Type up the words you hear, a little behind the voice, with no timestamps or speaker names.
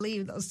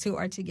believe those two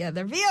are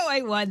together.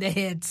 VOA1 The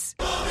Hits.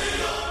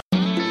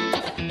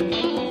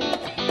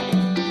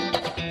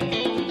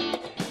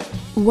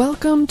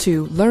 Welcome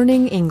to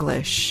Learning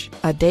English,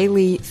 a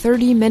daily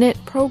 30-minute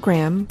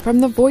program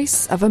from the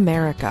Voice of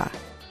America.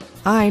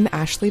 I'm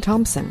Ashley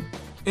Thompson.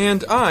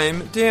 And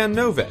I'm Dan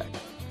Novak.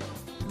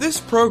 This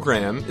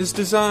program is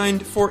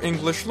designed for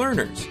English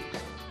learners,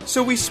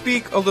 so we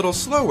speak a little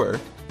slower,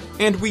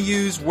 and we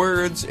use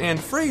words and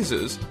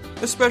phrases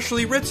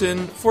especially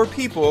written for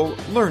people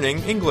learning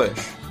English.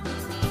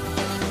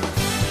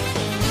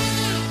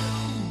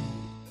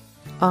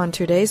 On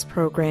today's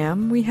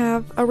program, we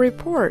have a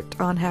report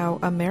on how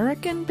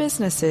American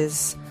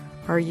businesses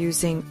are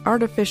using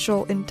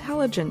artificial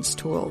intelligence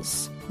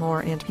tools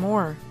more and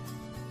more.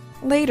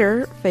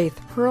 Later, Faith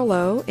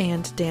Perlow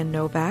and Dan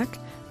Novak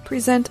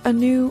present a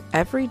new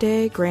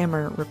Everyday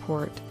Grammar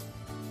report.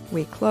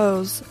 We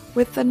close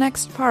with the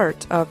next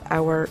part of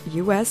our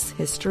U.S.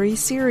 History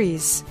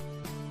series.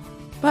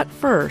 But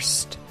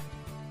first,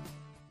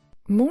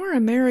 more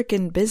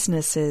American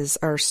businesses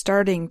are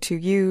starting to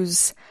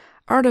use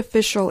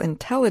artificial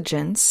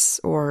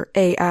intelligence, or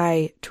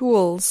AI,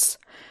 tools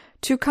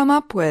to come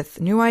up with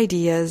new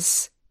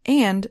ideas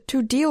and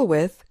to deal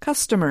with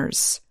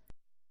customers.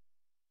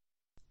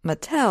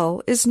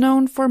 Mattel is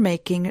known for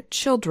making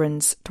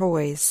children's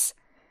toys.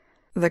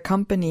 The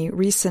company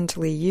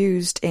recently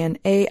used an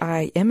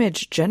AI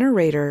image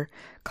generator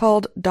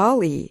called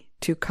DALL-E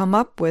to come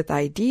up with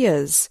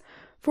ideas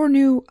for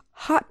new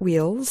Hot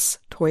Wheels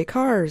toy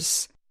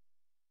cars.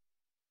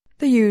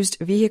 The used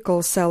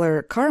vehicle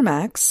seller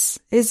CarMax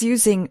is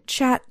using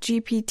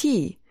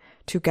ChatGPT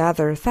to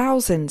gather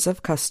thousands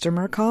of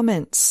customer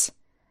comments.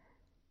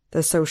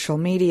 The social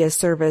media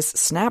service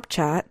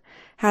Snapchat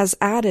has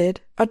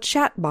added a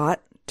chatbot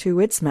to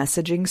its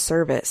messaging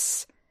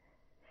service.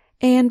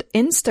 And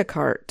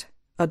Instacart,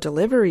 a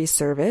delivery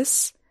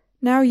service,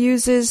 now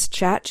uses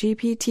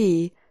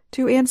ChatGPT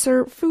to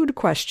answer food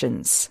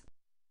questions.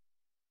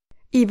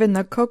 Even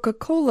the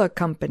Coca-Cola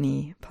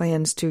Company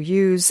plans to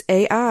use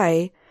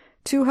AI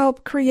to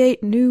help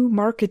create new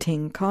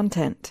marketing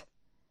content.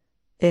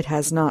 It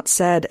has not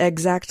said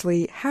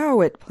exactly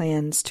how it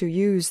plans to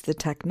use the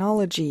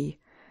technology,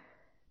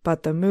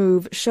 but the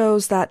move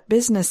shows that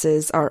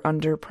businesses are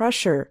under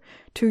pressure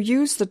to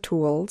use the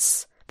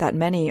tools that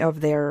many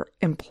of their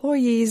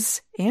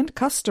employees and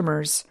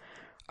customers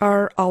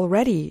are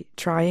already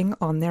trying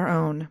on their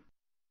own.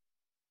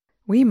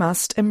 We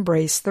must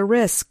embrace the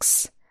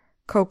risks,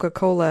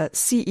 Coca-Cola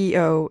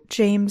CEO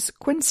James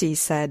Quincey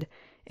said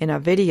in a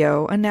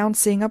video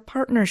announcing a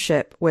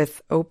partnership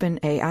with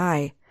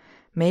OpenAI,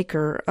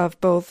 maker of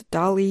both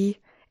DALL-E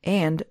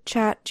and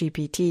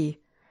ChatGPT.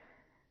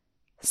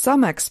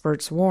 Some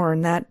experts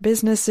warn that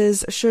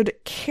businesses should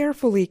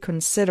carefully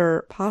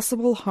consider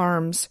possible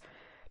harms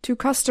to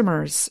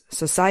customers,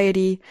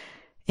 society,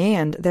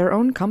 and their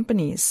own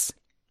companies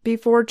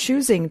before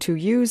choosing to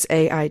use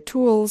AI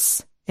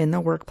tools in the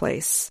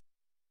workplace.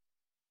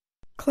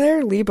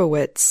 Claire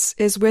Leibowitz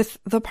is with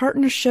the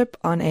Partnership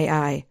on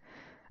AI,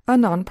 a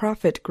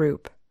nonprofit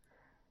group.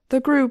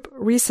 The group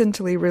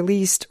recently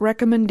released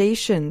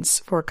recommendations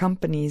for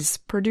companies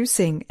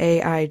producing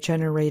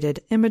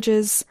AI-generated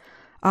images,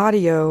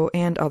 audio,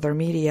 and other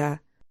media.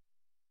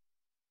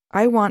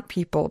 I want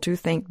people to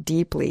think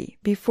deeply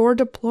before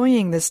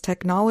deploying this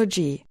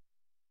technology,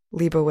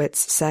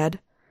 Leibowitz said.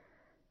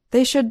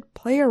 They should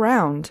play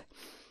around,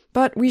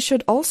 but we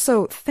should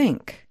also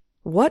think,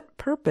 what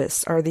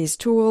purpose are these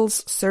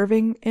tools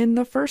serving in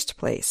the first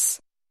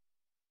place?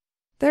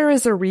 There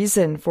is a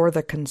reason for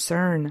the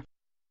concern.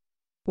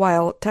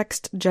 While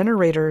text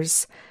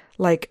generators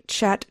like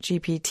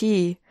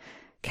ChatGPT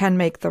can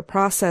make the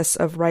process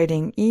of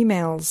writing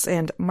emails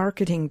and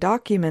marketing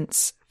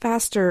documents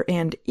faster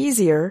and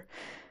easier,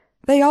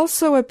 they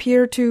also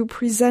appear to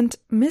present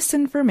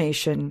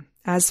misinformation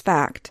as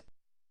fact.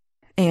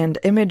 And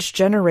image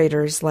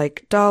generators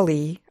like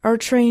DALL-E are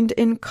trained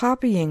in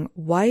copying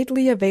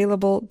widely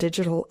available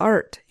digital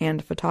art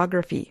and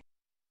photography.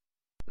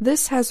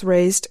 This has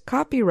raised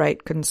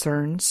copyright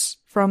concerns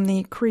from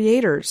the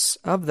creators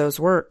of those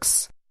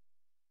works.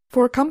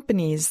 For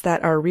companies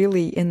that are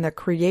really in the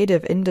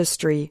creative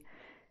industry,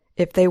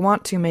 if they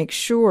want to make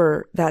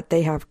sure that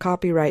they have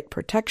copyright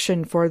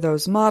protection for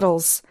those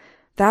models,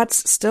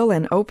 that's still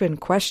an open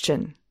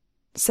question,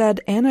 said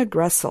Anna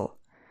Gressel.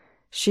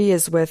 She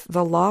is with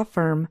the law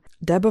firm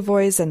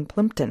Debevoise &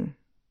 Plimpton,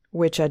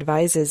 which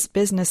advises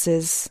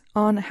businesses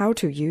on how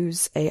to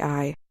use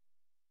AI.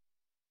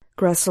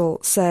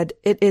 Gressel said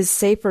it is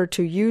safer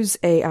to use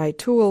AI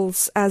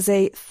tools as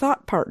a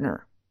thought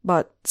partner,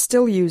 but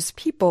still use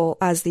people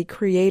as the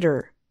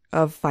creator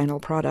of final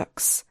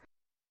products.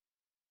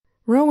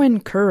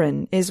 Rowan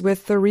Curran is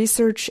with the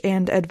research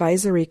and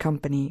advisory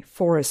company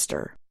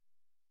Forrester.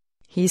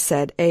 He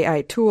said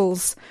AI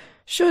tools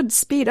should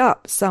speed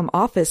up some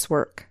office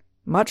work,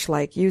 much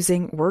like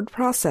using word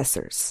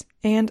processors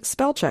and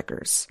spell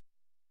checkers.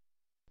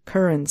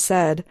 Curran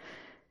said,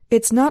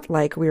 It's not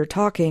like we're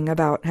talking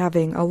about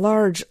having a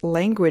large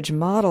language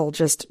model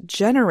just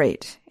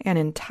generate an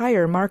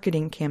entire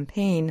marketing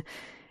campaign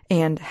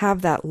and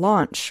have that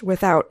launch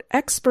without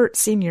expert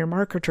senior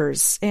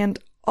marketers and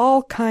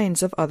all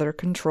kinds of other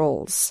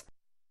controls.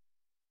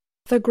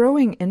 The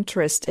growing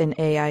interest in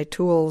AI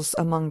tools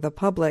among the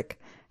public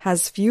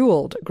has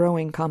fueled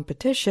growing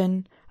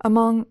competition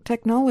among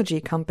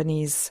technology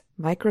companies,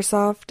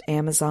 Microsoft,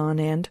 Amazon,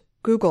 and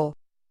Google.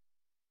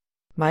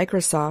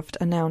 Microsoft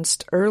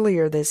announced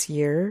earlier this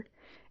year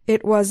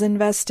it was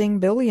investing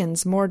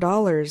billions more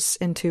dollars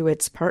into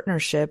its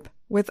partnership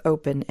with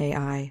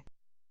OpenAI.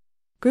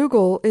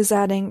 Google is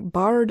adding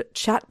Bard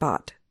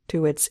chatbot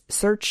to its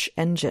search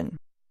engine.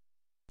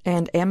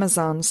 And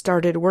Amazon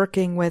started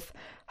working with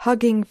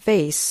Hugging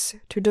Face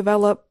to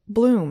develop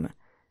Bloom,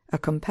 a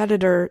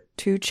competitor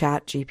to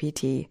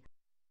ChatGPT.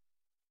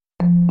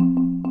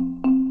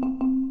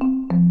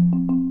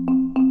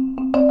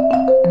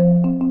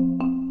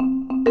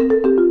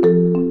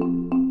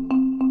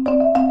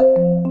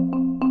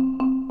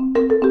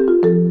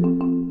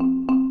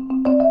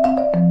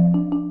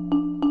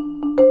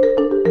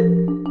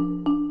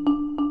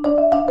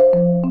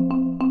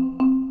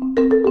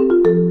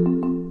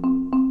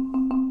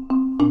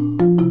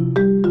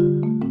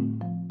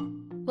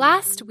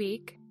 Last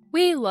week,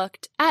 we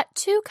looked at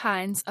two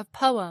kinds of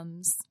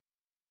poems,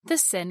 the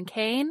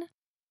cinquain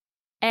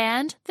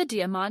and the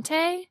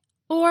diamante,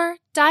 or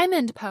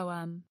diamond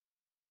poem.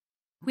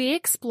 We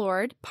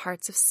explored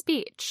parts of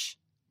speech,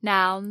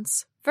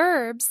 nouns,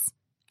 verbs,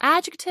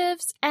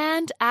 adjectives,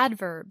 and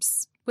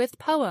adverbs with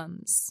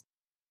poems.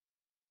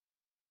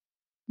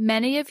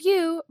 Many of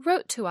you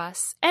wrote to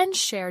us and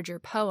shared your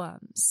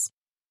poems.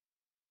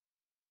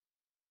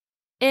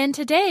 In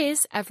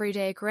today's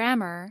Everyday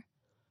Grammar,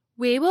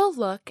 we will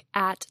look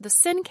at the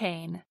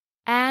cinquain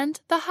and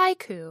the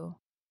haiku.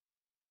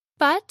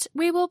 But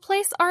we will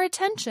place our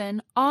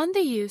attention on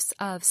the use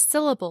of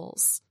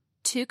syllables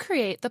to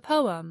create the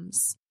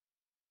poems.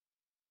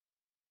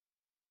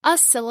 A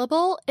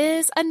syllable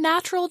is a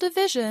natural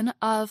division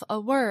of a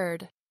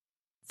word.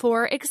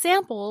 For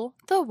example,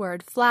 the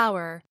word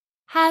flower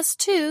has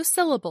two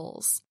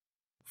syllables,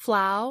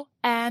 flow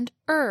and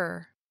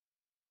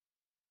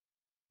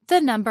The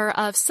number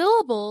of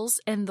syllables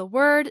in the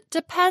word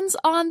depends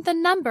on the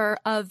number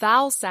of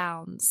vowel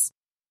sounds.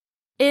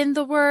 In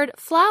the word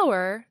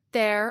flower,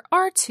 there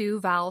are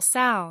 2 vowel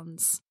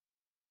sounds.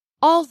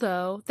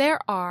 Although there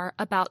are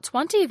about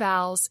 20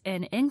 vowels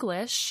in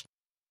English,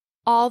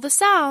 all the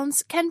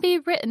sounds can be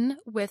written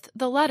with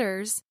the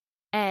letters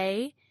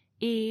A,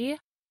 E,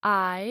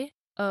 I,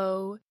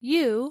 O,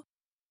 U,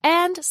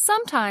 and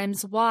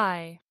sometimes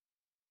Y.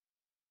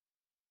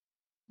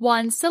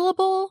 One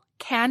syllable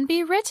can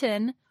be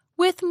written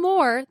with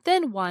more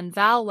than one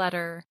vowel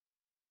letter,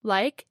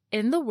 like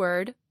in the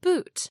word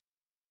boot.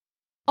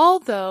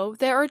 Although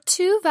there are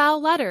 2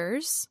 vowel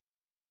letters,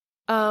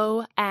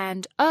 O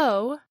and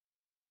O,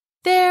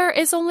 there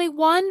is only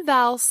one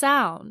vowel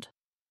sound,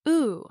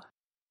 oo.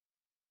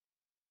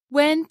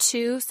 When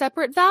 2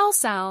 separate vowel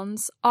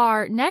sounds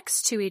are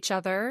next to each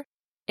other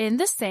in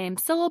the same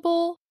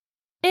syllable,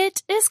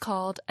 it is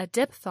called a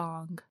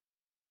diphthong.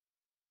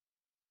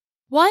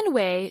 One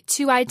way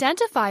to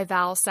identify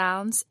vowel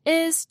sounds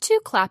is to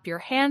clap your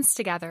hands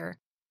together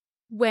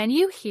when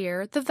you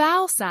hear the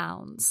vowel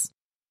sounds.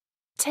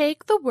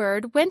 Take the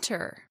word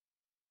winter.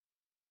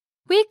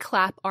 We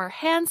clap our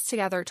hands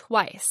together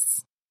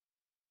twice.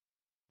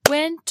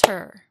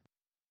 Winter.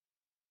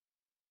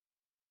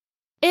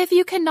 If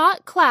you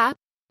cannot clap,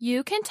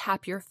 you can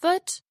tap your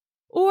foot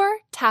or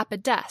tap a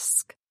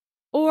desk,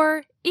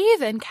 or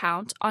even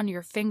count on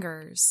your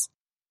fingers.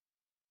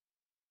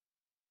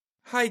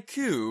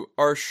 Haiku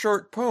are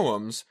short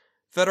poems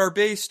that are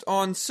based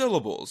on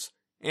syllables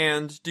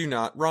and do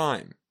not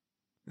rhyme.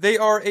 They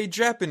are a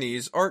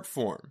Japanese art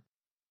form,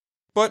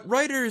 but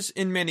writers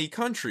in many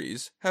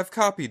countries have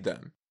copied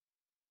them.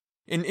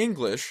 In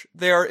English,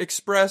 they are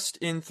expressed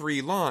in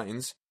 3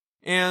 lines,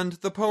 and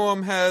the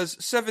poem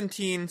has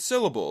 17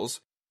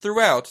 syllables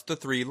throughout the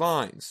 3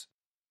 lines.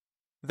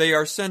 They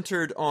are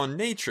centered on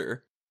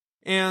nature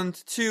and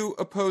 2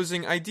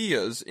 opposing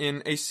ideas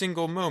in a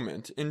single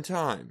moment in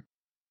time.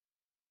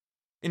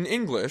 In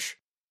English,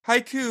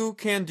 haiku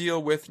can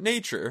deal with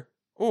nature,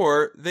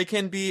 or they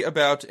can be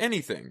about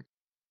anything,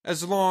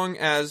 as long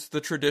as the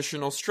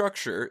traditional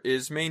structure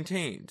is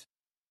maintained.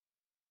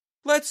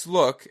 Let's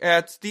look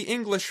at the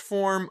English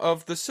form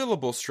of the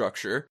syllable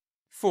structure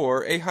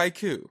for a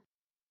haiku.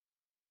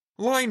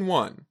 Line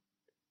 1,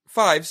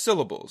 5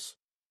 syllables.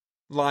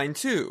 Line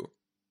 2,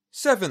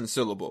 7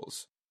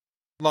 syllables.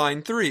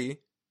 Line 3,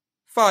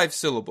 5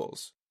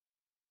 syllables.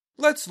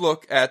 Let's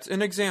look at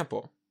an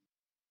example.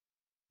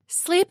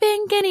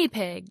 Sleeping guinea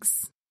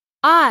pigs,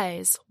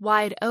 eyes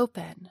wide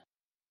open,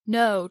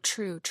 no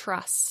true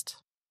trust,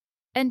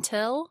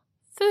 until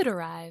food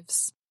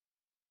arrives.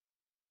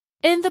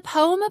 In the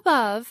poem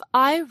above,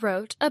 I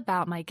wrote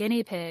about my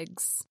guinea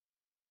pigs.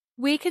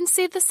 We can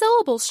see the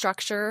syllable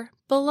structure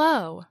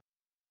below.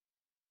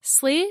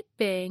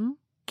 Sleeping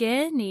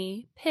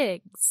guinea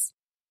pigs.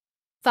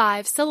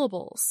 5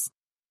 syllables.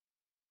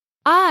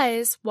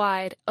 Eyes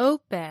wide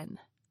open,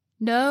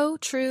 no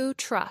true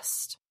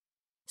trust,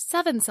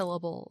 7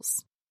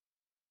 syllables.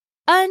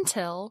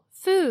 Until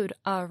food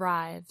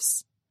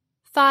arrives,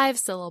 5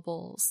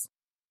 syllables.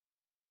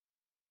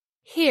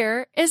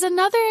 Here is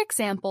another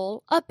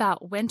example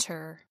about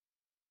winter.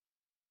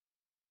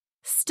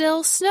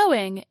 Still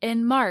snowing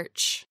in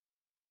March.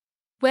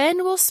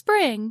 When will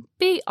spring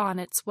be on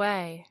its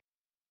way?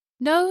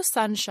 No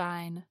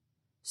sunshine,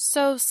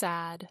 so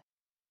sad.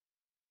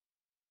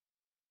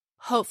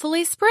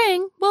 Hopefully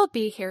spring will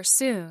be here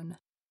soon.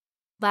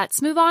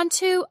 Let's move on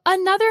to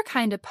another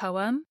kind of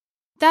poem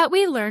that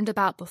we learned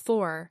about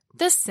before,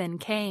 the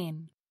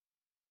cinquain.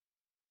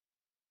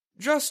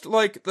 Just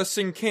like the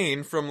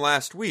cinquain from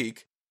last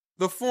week,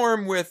 the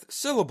form with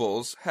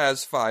syllables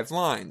has 5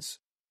 lines.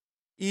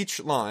 Each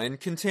line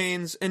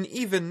contains an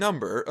even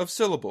number of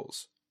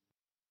syllables.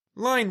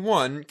 Line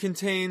 1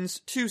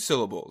 contains 2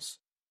 syllables.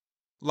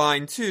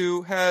 Line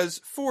 2 has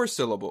 4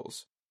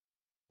 syllables.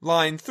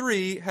 Line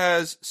 3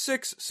 has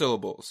 6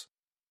 syllables.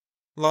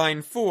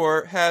 Line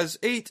 4 has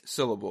 8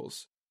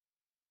 syllables.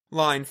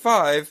 Line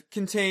 5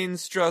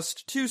 contains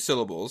just 2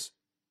 syllables,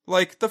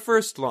 like the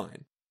first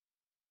line.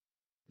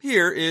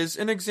 Here is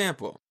an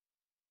example.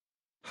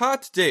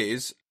 Hot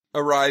days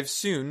arrive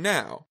soon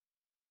now.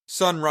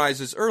 Sun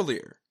rises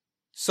earlier.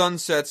 Sun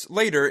sets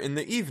later in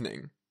the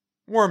evening.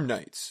 Warm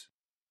nights.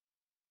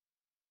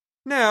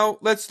 Now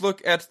let's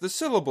look at the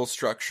syllable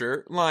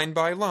structure line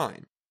by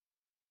line.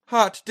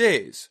 Hot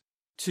days,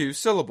 2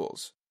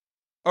 syllables.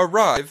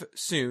 Arrive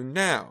soon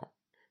now,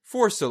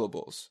 4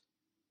 syllables.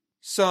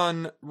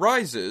 Sun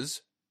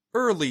rises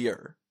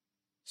earlier,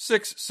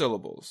 6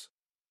 syllables.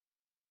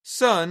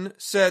 Sun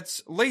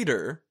sets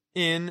later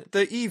in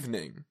the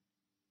evening,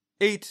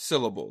 8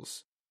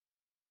 syllables.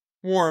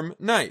 Warm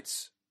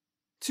nights,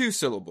 2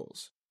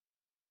 syllables.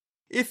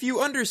 If you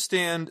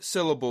understand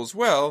syllables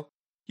well,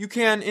 you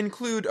can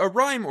include a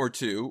rhyme or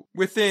two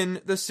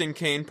within the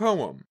cinquain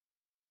poem.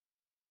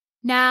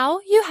 Now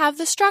you have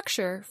the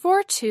structure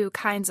for 2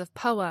 kinds of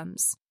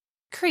poems,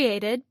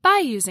 created by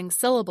using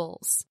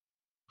syllables,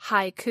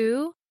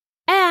 haiku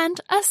and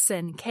a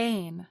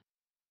cinquain.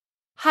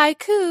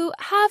 Haiku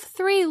have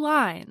 3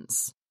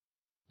 lines.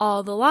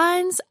 All the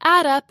lines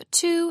add up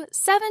to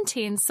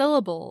 17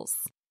 syllables,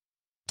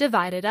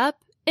 divided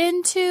up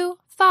into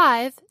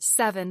 5,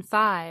 7,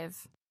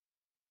 5.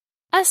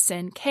 A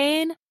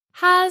cinquain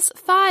has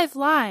 5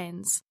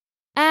 lines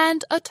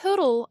and a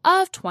total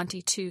of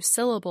 22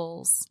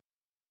 syllables.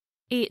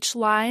 Each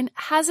line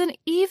has an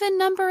even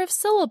number of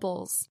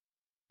syllables,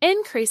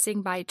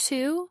 increasing by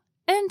 2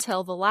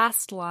 until the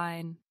last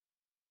line.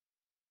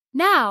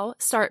 Now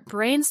start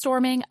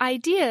brainstorming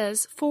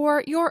ideas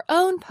for your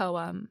own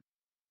poem.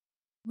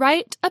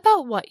 Write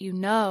about what you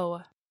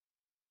know.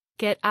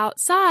 Get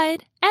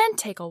outside and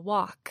take a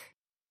walk.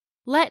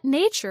 Let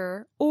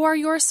nature or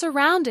your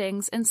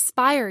surroundings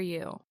inspire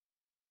you.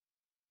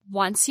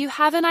 Once you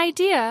have an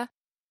idea,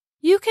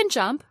 you can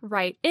jump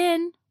right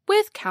in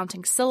with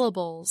counting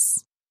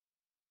syllables.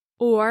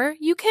 Or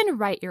you can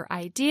write your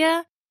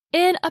idea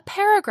in a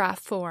paragraph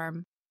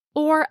form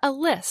or a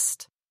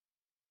list,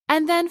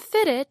 and then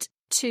fit it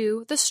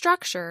to the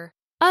structure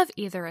of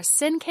either a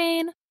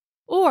cinquain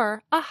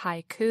or a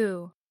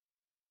haiku.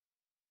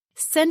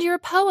 Send your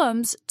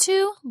poems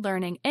to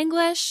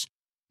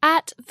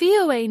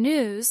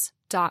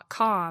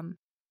learningenglish@voanews.com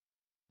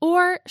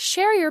or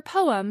share your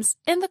poems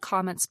in the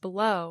comments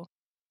below.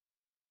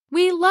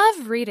 We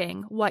love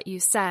reading what you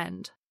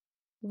send.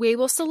 We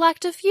will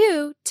select a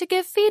few to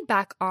give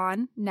feedback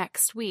on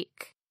next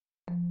week.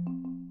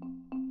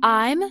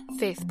 I'm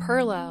Faith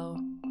Perlow.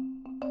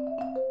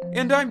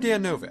 And I'm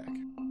Dan Novak.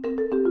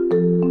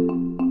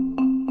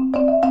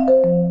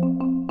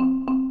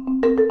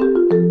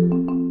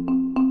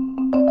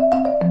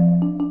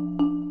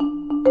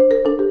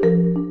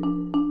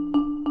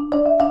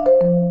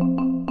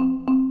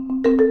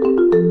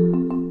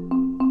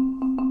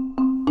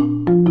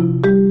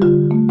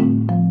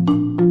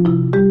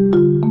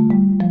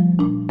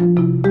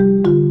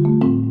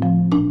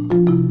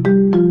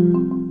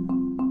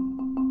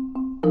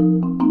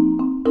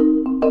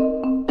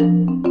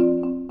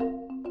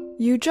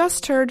 You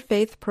just heard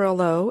Faith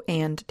Perlow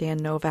and Dan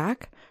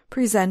Novak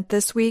present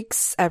this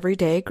week's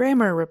Everyday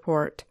Grammar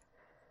Report.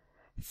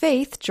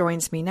 Faith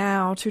joins me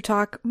now to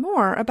talk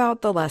more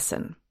about the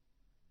lesson.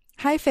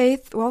 Hi,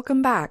 Faith.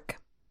 Welcome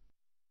back.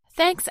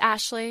 Thanks,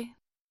 Ashley.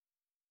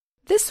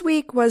 This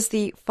week was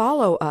the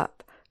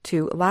follow-up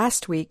to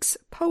last week's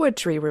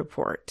poetry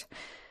report.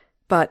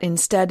 But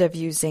instead of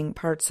using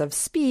parts of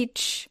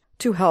speech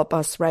to help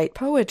us write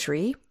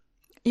poetry,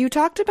 you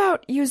talked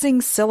about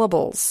using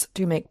syllables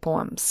to make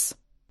poems.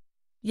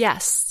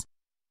 Yes,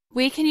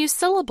 we can use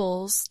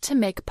syllables to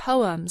make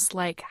poems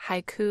like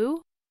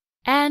haiku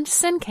and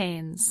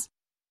cinquains.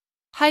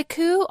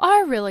 Haiku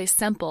are really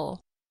simple,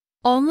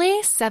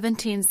 only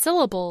 17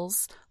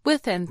 syllables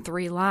within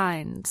 3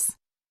 lines.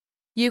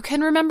 You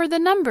can remember the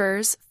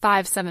numbers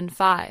 5, 7,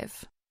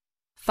 5.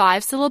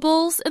 5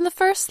 syllables in the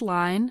first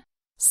line,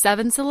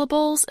 7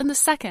 syllables in the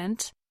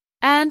second,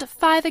 and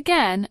 5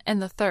 again in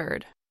the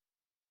third.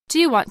 Do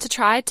you want to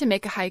try to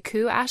make a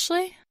haiku,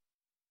 Ashley?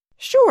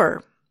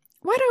 Sure.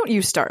 Why don't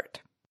you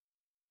start?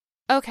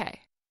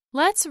 Okay,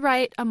 let's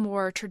write a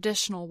more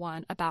traditional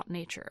one about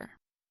nature.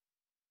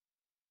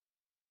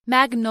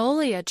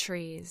 Magnolia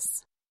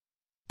trees.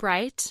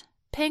 Bright,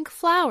 pink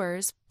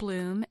flowers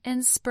bloom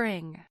in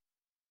spring.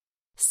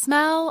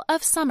 Smell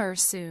of summer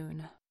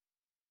soon.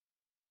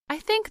 I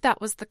think that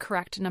was the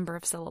correct number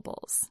of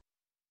syllables.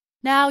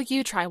 Now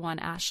you try one,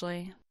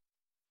 Ashley.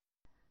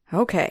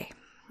 Okay.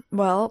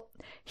 Well,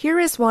 here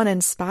is one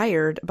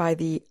inspired by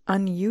the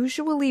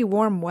unusually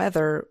warm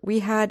weather we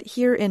had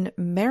here in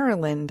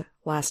Maryland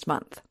last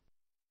month.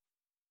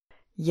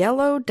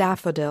 Yellow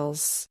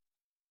daffodils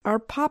are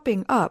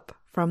popping up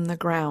from the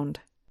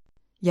ground,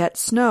 yet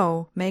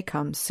snow may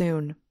come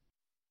soon.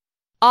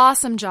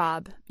 Awesome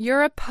job.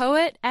 You're a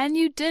poet and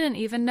you didn't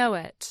even know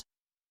it.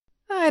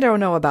 I don't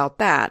know about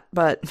that,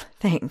 but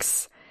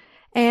thanks.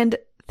 And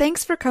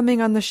thanks for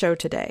coming on the show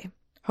today.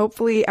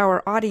 Hopefully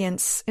our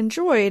audience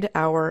enjoyed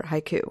our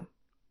haiku.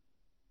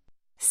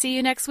 See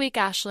you next week,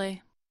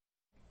 Ashley.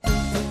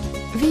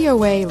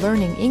 VOA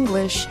Learning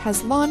English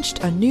has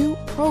launched a new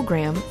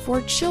program for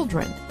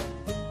children.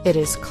 It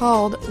is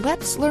called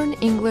Let's Learn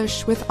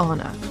English with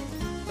Anna.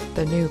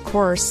 The new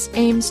course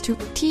aims to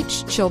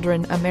teach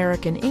children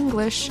American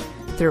English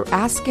through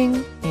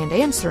asking and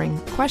answering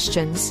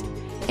questions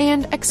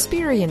and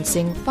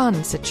experiencing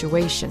fun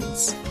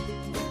situations.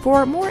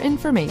 For more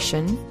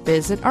information,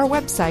 visit our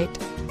website,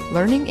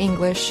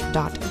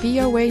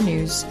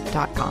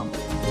 learningenglish.voanews.com.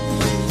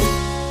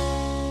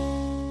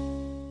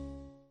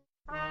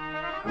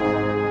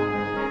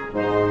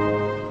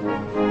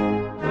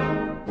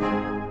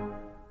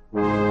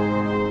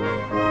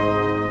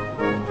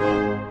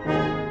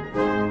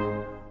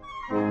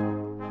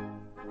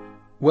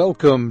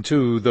 Welcome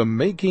to The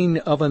Making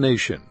of a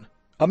Nation,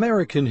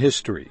 American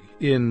History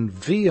in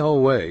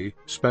VOA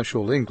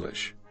Special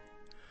English.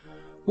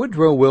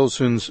 Woodrow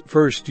Wilson's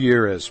first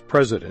year as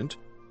president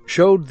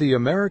showed the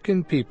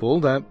American people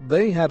that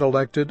they had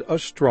elected a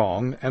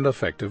strong and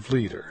effective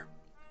leader.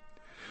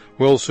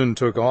 Wilson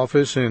took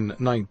office in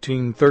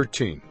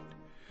 1913.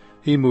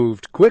 He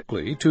moved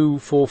quickly to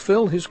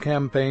fulfill his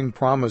campaign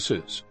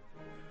promises.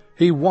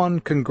 He won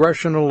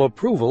congressional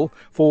approval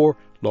for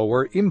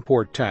lower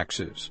import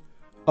taxes,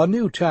 a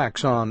new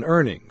tax on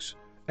earnings,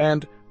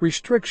 and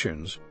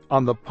restrictions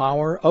on the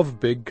power of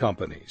big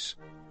companies.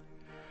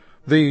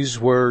 These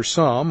were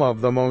some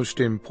of the most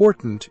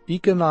important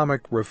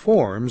economic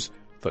reforms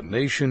the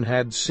nation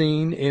had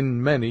seen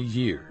in many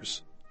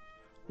years.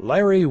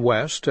 Larry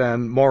West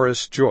and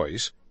Morris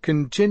Joyce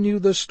continue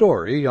the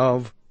story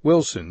of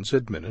Wilson's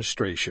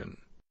administration.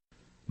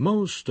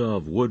 Most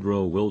of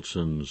Woodrow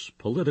Wilson's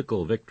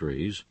political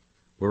victories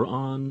were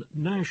on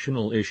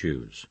national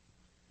issues.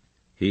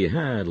 He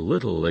had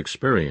little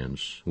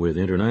experience with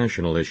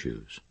international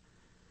issues.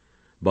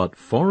 But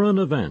foreign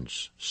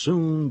events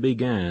soon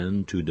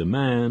began to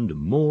demand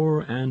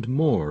more and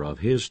more of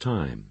his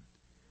time.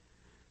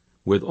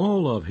 With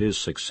all of his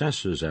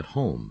successes at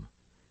home,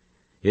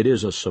 it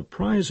is a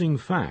surprising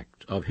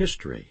fact of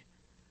history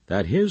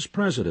that his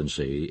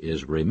presidency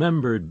is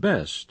remembered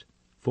best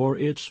for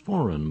its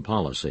foreign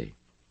policy.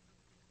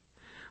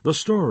 The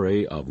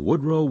story of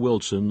Woodrow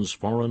Wilson's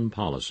foreign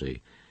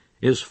policy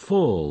is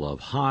full of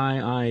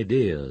high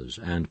ideas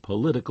and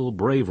political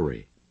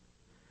bravery.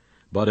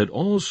 But it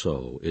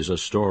also is a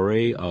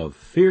story of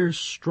fierce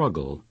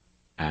struggle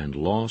and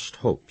lost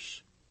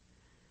hopes.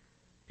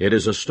 It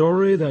is a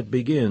story that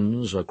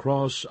begins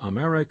across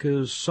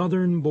America's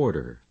southern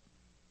border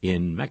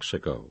in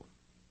Mexico.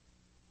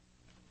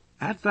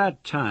 At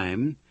that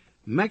time,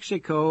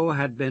 Mexico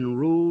had been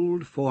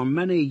ruled for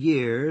many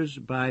years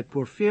by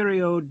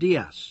Porfirio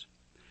Diaz.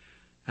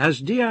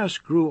 As Diaz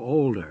grew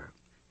older,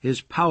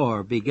 his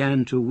power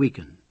began to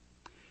weaken.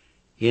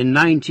 In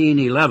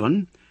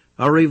 1911,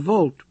 a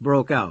revolt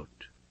broke out.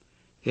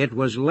 It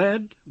was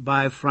led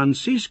by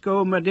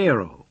Francisco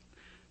Madero,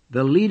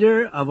 the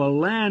leader of a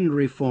land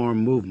reform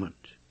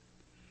movement.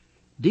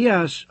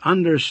 Diaz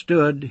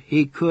understood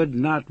he could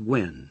not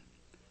win.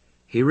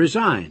 He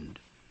resigned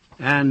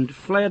and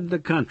fled the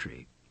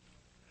country.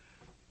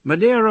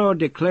 Madero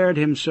declared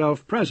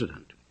himself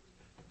president.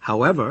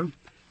 However,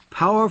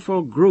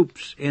 powerful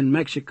groups in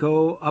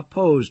Mexico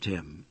opposed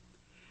him.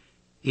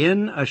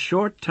 In a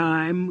short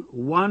time,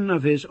 one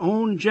of his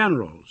own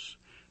generals,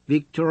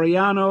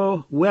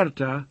 Victoriano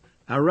Huerta,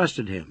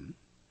 arrested him.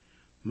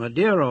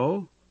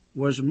 Madero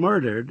was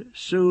murdered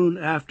soon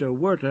after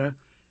Huerta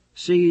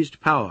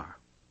seized power.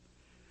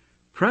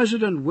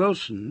 President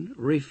Wilson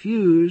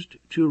refused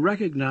to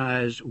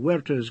recognize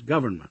Huerta's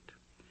government.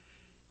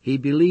 He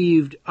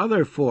believed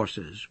other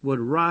forces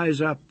would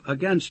rise up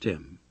against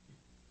him.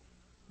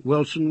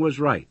 Wilson was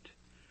right.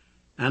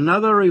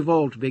 Another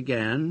revolt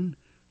began,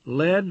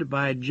 led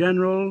by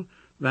General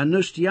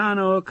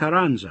Venustiano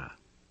Carranza.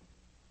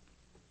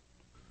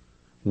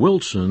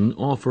 Wilson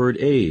offered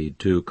aid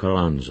to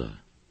Carranza.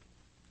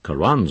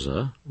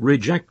 Carranza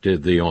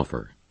rejected the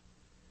offer.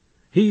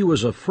 He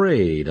was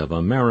afraid of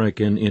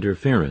American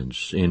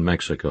interference in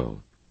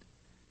Mexico.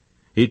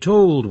 He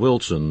told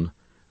Wilson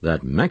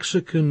that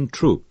Mexican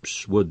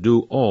troops would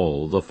do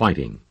all the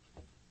fighting.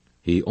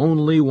 He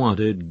only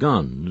wanted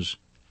guns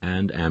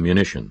and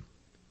ammunition.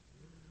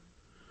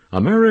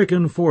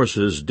 American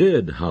forces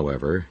did,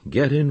 however,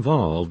 get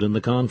involved in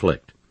the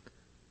conflict.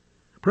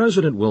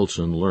 President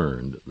Wilson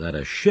learned that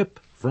a ship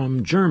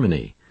from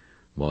Germany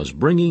was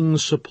bringing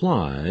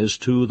supplies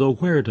to the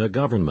Huerta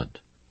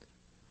government.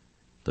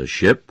 The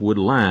ship would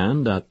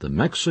land at the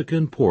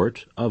Mexican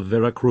port of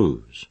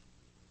Veracruz.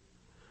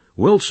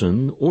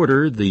 Wilson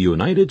ordered the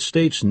United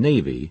States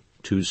Navy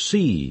to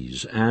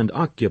seize and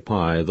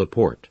occupy the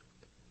port.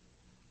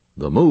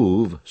 The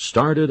move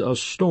started a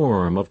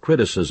storm of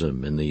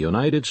criticism in the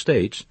United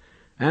States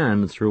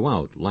and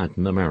throughout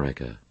Latin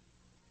America.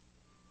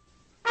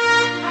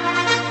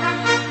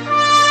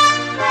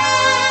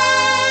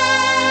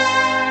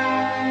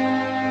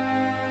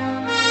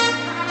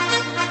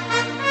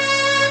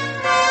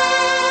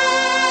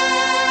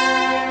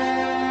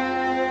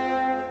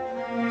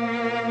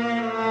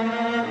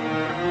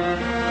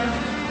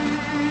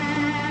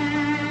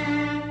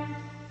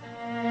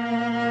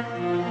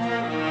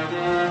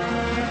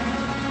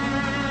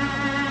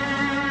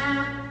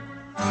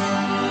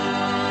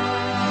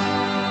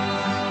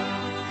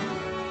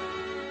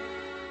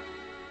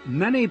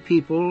 Many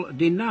people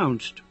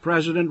denounced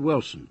President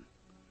Wilson.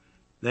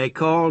 They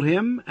called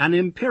him an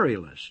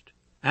imperialist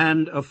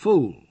and a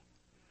fool.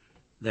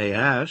 They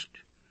asked,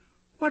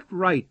 what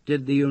right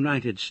did the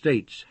United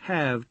States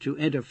have to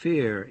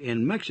interfere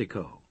in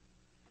Mexico?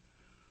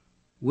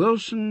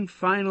 Wilson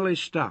finally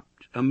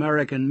stopped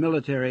American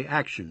military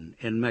action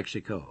in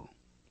Mexico.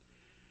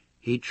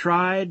 He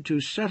tried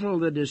to settle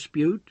the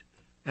dispute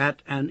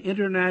at an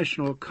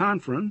international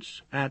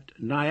conference at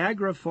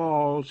Niagara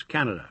Falls,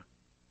 Canada.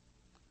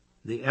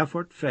 The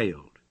effort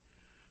failed.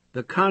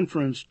 The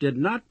conference did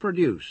not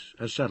produce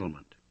a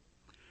settlement.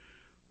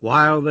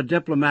 While the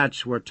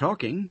diplomats were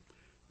talking,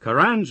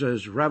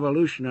 Carranza's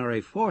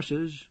revolutionary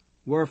forces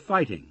were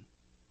fighting.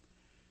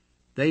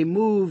 They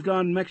moved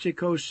on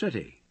Mexico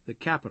City, the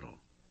capital.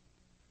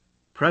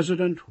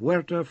 President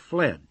Huerta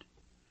fled.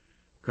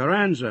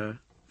 Carranza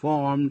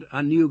formed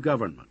a new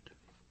government.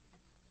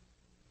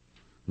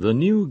 The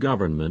new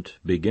government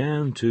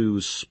began to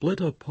split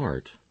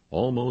apart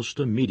almost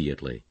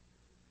immediately.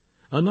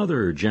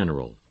 Another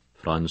general,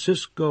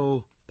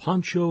 Francisco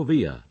Pancho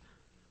Villa,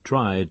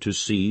 tried to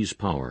seize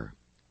power.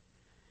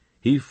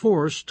 He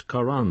forced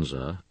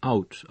Carranza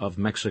out of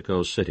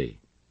Mexico City.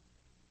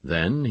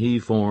 Then he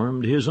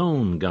formed his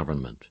own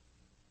government.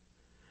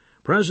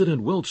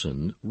 President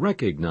Wilson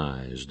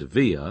recognized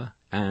Villa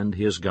and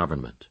his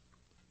government.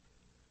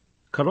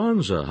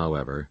 Carranza,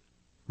 however,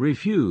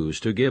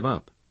 refused to give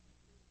up.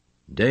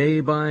 Day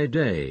by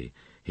day,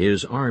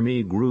 his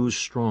army grew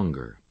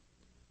stronger.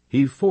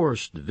 He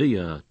forced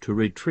Villa to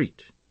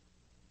retreat.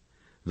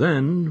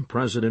 Then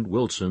President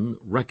Wilson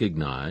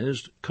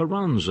recognized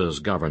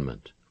Carranza's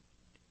government.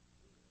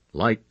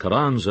 Like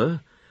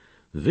Carranza,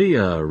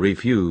 Villa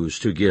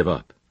refused to give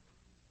up.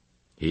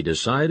 He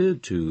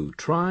decided to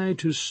try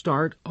to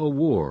start a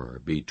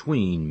war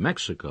between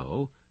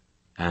Mexico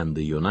and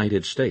the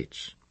United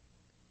States.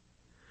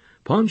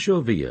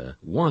 Pancho Villa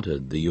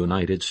wanted the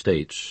United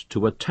States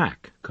to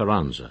attack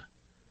Carranza.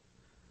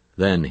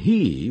 Then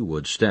he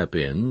would step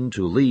in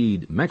to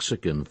lead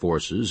Mexican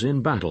forces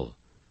in battle.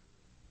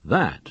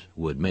 That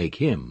would make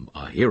him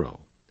a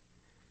hero.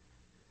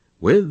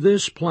 With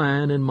this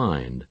plan in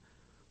mind,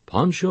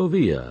 Pancho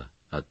Villa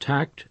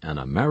attacked an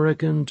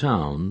American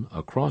town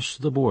across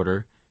the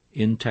border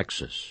in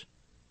Texas.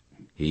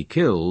 He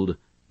killed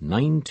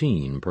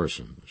 19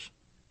 persons.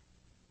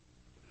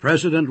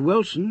 President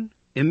Wilson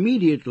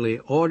immediately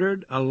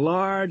ordered a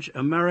large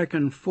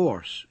American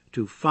force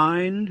to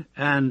find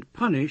and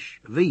punish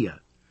Villa.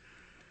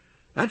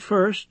 At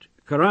first,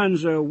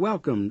 Carranza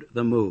welcomed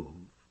the move.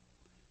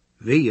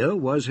 Villa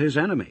was his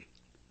enemy.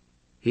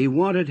 He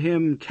wanted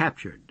him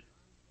captured.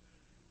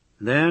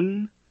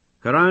 Then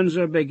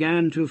Carranza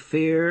began to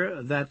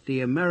fear that the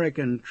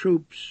American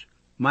troops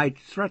might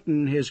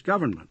threaten his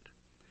government.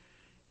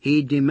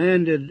 He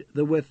demanded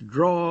the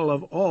withdrawal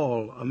of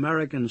all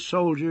American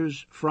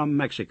soldiers from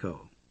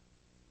Mexico.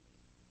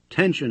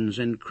 Tensions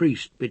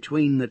increased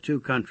between the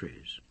two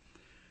countries.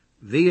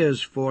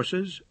 Villa's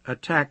forces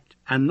attacked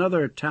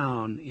another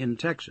town in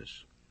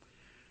Texas.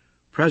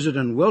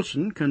 President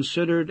Wilson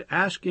considered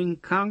asking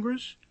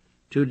Congress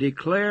to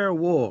declare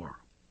war,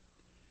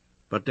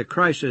 but the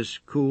crisis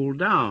cooled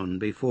down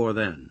before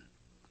then.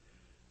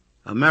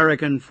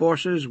 American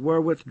forces were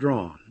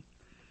withdrawn,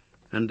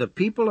 and the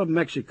people of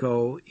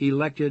Mexico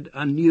elected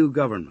a new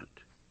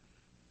government.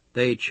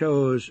 They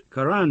chose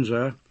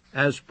Carranza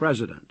as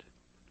president.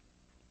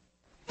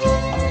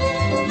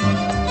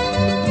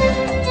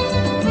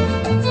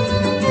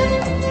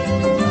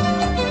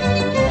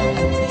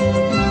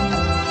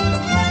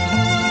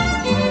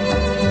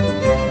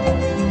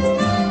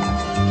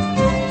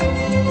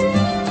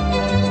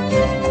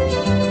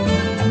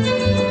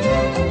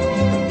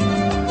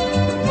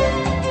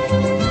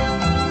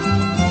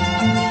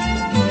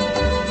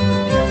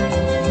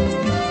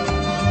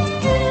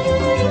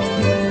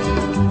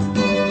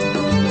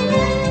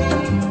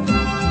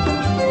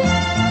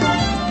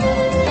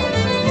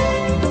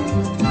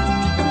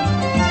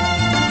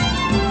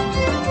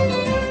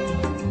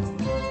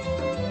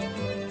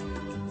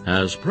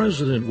 As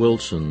President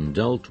Wilson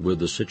dealt with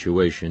the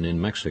situation in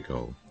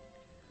Mexico,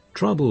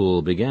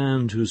 trouble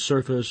began to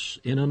surface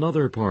in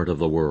another part of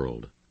the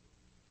world.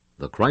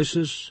 The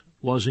crisis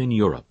was in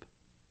Europe.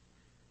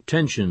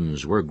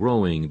 Tensions were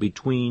growing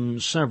between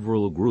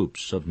several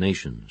groups of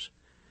nations.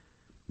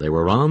 They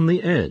were on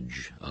the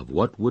edge of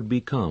what would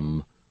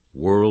become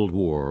World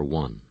War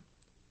I.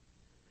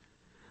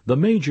 The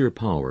major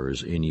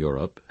powers in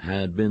Europe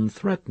had been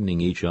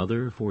threatening each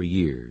other for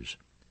years,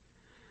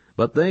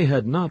 but they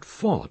had not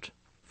fought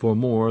for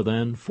more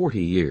than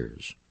 40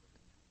 years.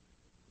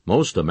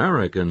 Most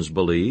Americans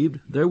believed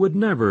there would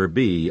never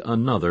be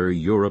another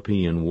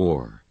European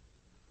war.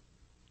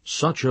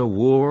 Such a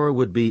war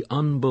would be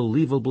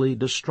unbelievably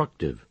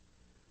destructive.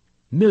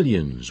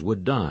 Millions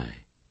would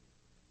die.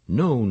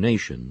 No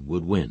nation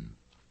would win.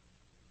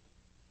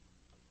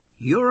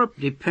 Europe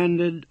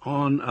depended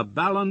on a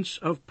balance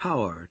of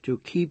power to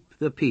keep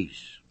the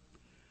peace.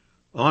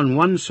 On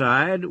one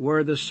side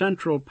were the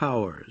Central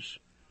Powers,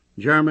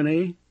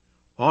 Germany,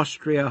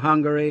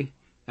 Austria-Hungary,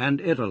 and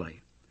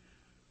Italy.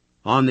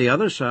 On the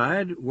other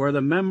side were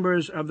the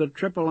members of the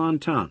Triple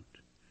Entente,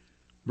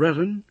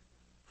 Britain,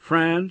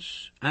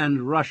 France,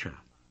 and Russia.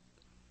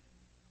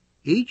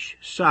 Each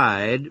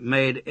side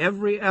made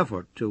every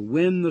effort to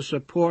win the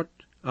support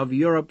of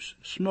Europe's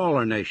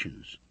smaller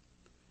nations.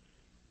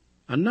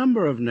 A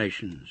number of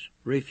nations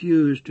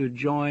refused to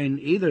join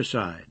either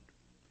side.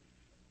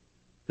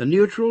 The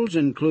neutrals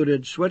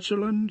included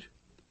Switzerland,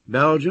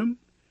 Belgium,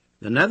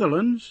 the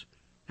Netherlands,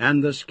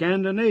 and the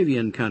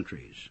Scandinavian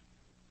countries.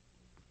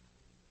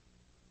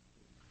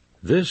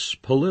 This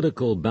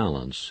political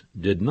balance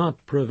did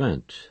not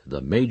prevent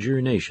the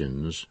major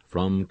nations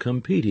from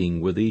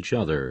competing with each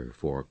other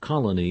for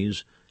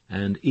colonies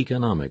and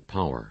economic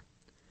power.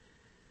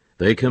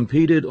 They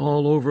competed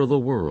all over the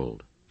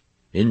world,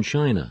 in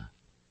China,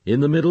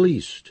 in the Middle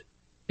East,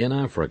 in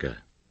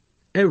Africa.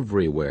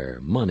 Everywhere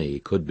money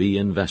could be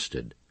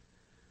invested.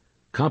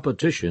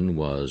 Competition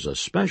was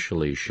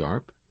especially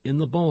sharp in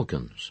the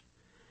Balkans.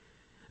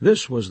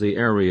 This was the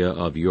area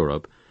of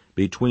Europe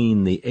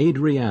between the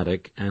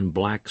Adriatic and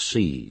Black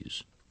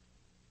Seas.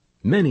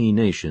 Many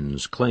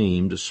nations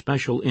claimed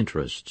special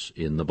interests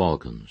in the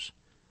Balkans,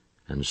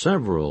 and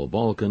several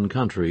Balkan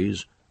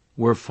countries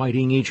were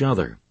fighting each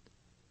other.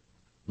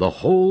 The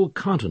whole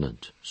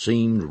continent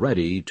seemed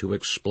ready to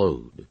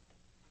explode.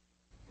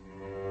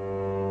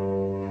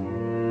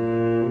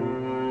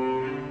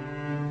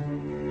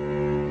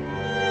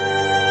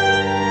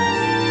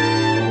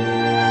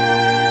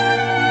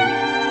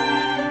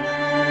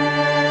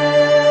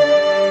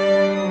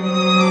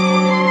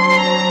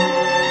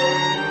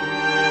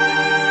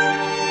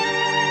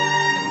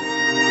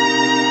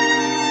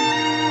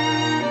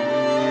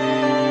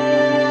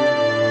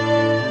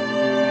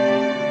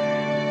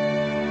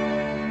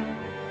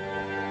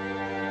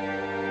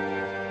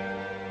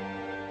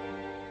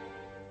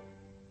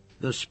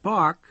 The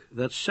spark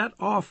that set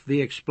off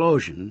the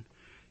explosion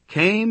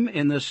came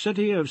in the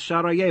city of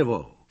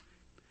Sarajevo.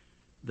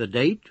 The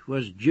date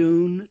was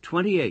June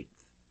 28,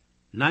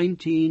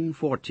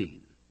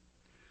 1914.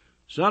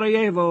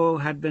 Sarajevo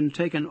had been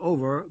taken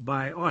over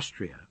by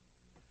Austria,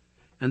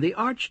 and the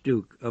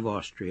Archduke of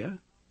Austria,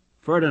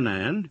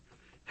 Ferdinand,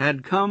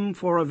 had come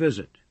for a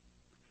visit.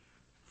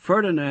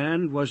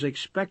 Ferdinand was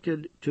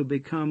expected to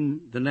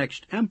become the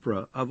next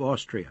emperor of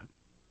Austria.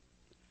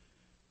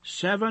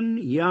 7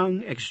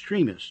 young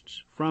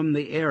extremists from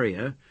the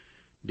area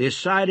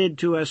decided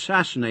to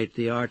assassinate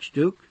the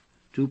Archduke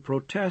to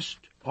protest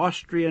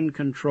Austrian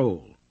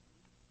control.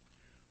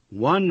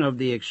 One of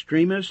the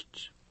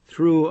extremists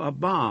threw a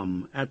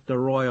bomb at the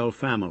royal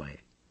family.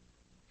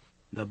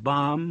 The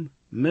bomb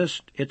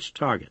missed its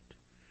target,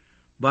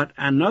 but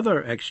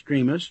another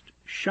extremist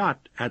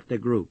shot at the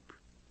group.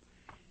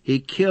 He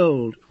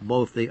killed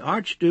both the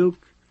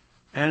Archduke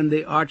and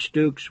the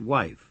Archduke's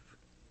wife.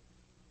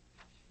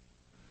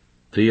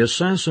 The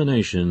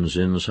assassinations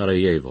in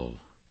Sarajevo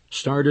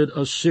started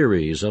a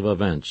series of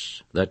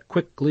events that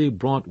quickly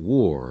brought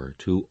war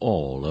to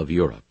all of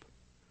Europe.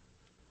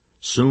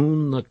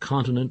 Soon the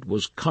continent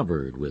was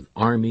covered with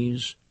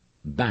armies,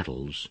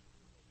 battles,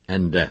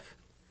 and death.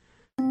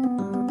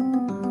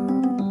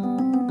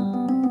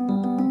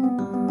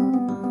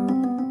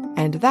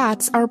 And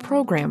that's our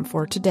program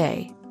for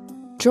today.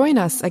 Join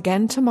us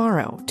again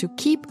tomorrow to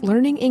keep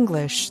learning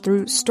English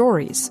through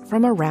stories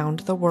from around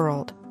the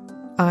world.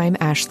 I'm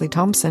Ashley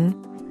Thompson.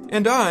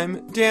 And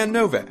I'm Dan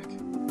Novak.